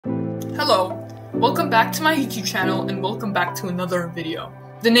Hello, welcome back to my YouTube channel and welcome back to another video.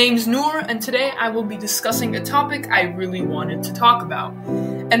 The name's Noor and today I will be discussing a topic I really wanted to talk about,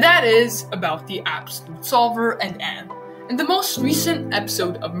 and that is about the Absolute Solver and Anne. In the most recent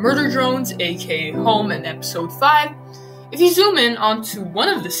episode of Murder Drones, aka Home in episode 5, if you zoom in onto one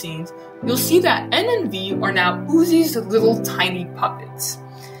of the scenes, you'll see that N and V are now Uzi's little tiny puppets,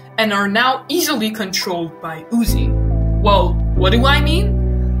 and are now easily controlled by Uzi. Well, what do I mean?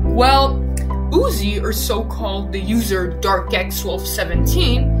 Well, Uzi, or so-called the user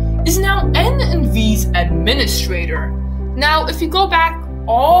DarkX1217, is now N and V's administrator. Now, if you go back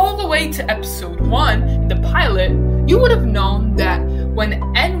all the way to episode 1 in the pilot, you would have known that when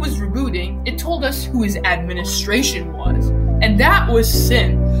N was rebooting, it told us who his administration was. And that was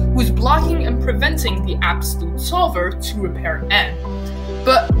Sin, who was blocking and preventing the Absolute Solver to repair N.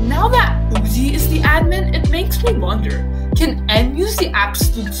 But now that Uzi is the admin, it makes me wonder, can N use the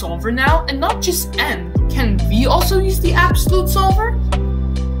Absolute Solver now? And not just N, can V also use the Absolute Solver?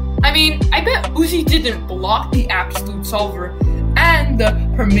 I mean, I bet Uzi didn't block the Absolute Solver and the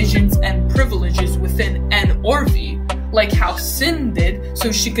permissions and privileges within N or V, like how Sin did,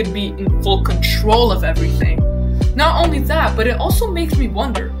 so she could be in full control of everything. Not only that, but it also makes me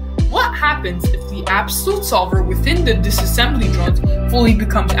wonder, what happens if the Absolute Solver within the disassembly drones fully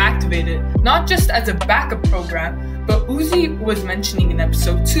becomes activated, not just as a backup program, but Uzi was mentioning in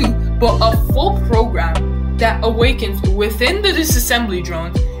episode 2, but a full program that awakens within the disassembly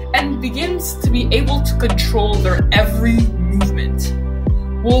drones and begins to be able to control their every movement.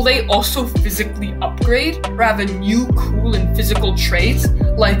 Will they also physically upgrade, or have a new cool and physical traits,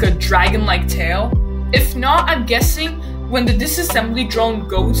 like a dragon-like tail? If not, I'm guessing when the disassembly drone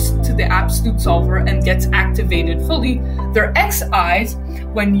goes to the Absolute Solver and gets activated fully, their X eyes,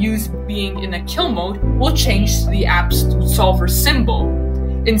 when used being in a kill mode, will change to the Absolute Solver symbol.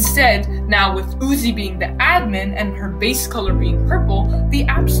 Instead, now with Uzi being the admin and her base color being purple, the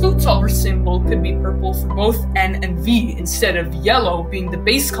Absolute Solver symbol could be purple for both N and V, instead of yellow being the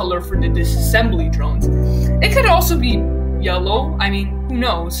base color for the disassembly drones. It could also be yellow, I mean, who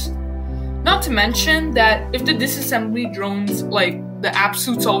knows? Not to mention that if the disassembly drones, like the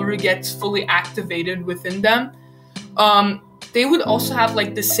Absolute Solver, gets fully activated within them, they would also have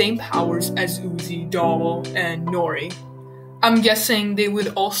like the same powers as Uzi, Doll, and Nori. I'm guessing they would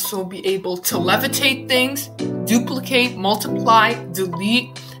also be able to levitate things, duplicate, multiply,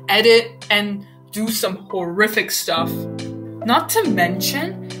 delete, edit, and do some horrific stuff. Not to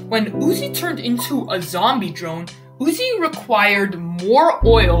mention, when Uzi turned into a zombie drone, Uzi required more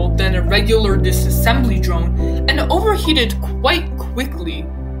oil than a regular disassembly drone and overheated quite quickly,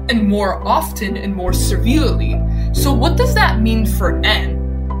 and more often and more severely. So what does that mean for N?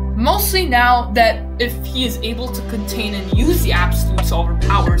 Mostly now that if he is able to contain and use the Absolute Solver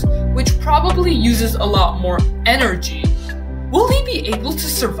powers, which probably uses a lot more energy, will he be able to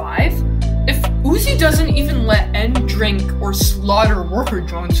survive? If Uzi doesn't even let N drink or slaughter worker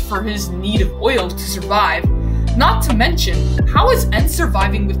drones for his need of oil to survive, not to mention, how is N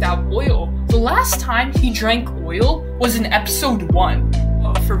surviving without oil? The last time he drank oil was in episode 1.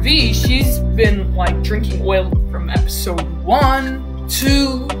 For V, she's been like drinking oil from episode 1,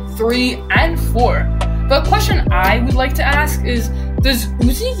 2, 3, and 4. The question I would like to ask is, does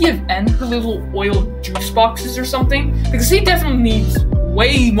Uzi give N her little oil juice boxes or something? Because he definitely needs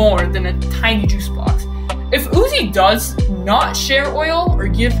way more than a tiny juice box. If Uzi does not share oil or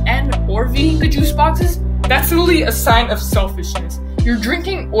give N or V the juice boxes, that's really a sign of selfishness. You're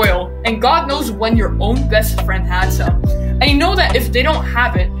drinking oil, and God knows when your own best friend had some. And you know that if they don't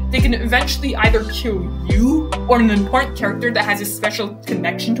have it, they can eventually either kill you or an important character that has a special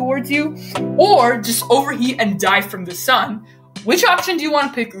connection towards you, or just overheat and die from the sun. Which option do you want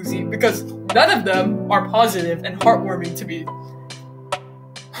to pick, Uzi? Because none of them are positive and heartwarming to me.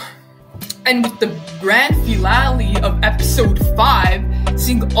 And with the grand finale of episode 5,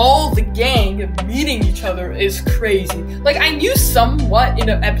 seeing all the gang meeting each other is crazy. Like, I knew somewhat in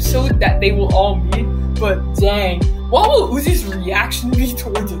an episode that they will all meet, but dang, what will Uzi's reaction be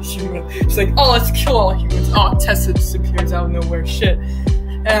towards a human? She's like, oh, let's kill all humans. Oh, Tessa disappears out of nowhere, shit.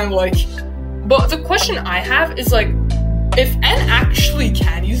 And like, but the question I have is like, if N actually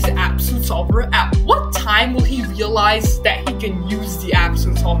can use the Absolute Solver, at what time will he realize that he can use the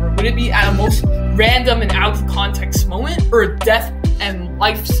Absolute Solver? Would it be at a most random and out of context moment, or a death and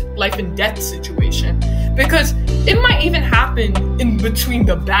life and death situation? Because it might even happen in between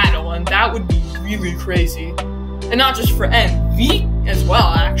the battle, and that would be really crazy. And not just for N, V as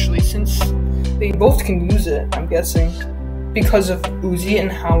well, actually, since they both can use it, I'm guessing, because of Uzi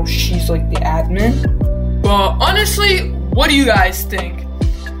and how she's like the admin. But honestly, what do you guys think?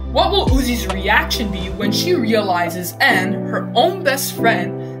 What will Uzi's reaction be when she realizes N, her own best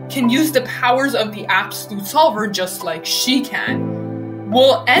friend, can use the powers of the Absolute Solver just like she can?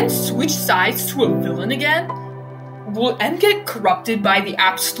 Will N switch sides to a villain again? Will N get corrupted by the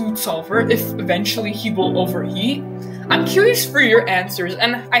Absolute Solver if eventually he will overheat? I'm curious for your answers,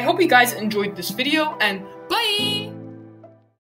 and I hope you guys enjoyed this video, and bye!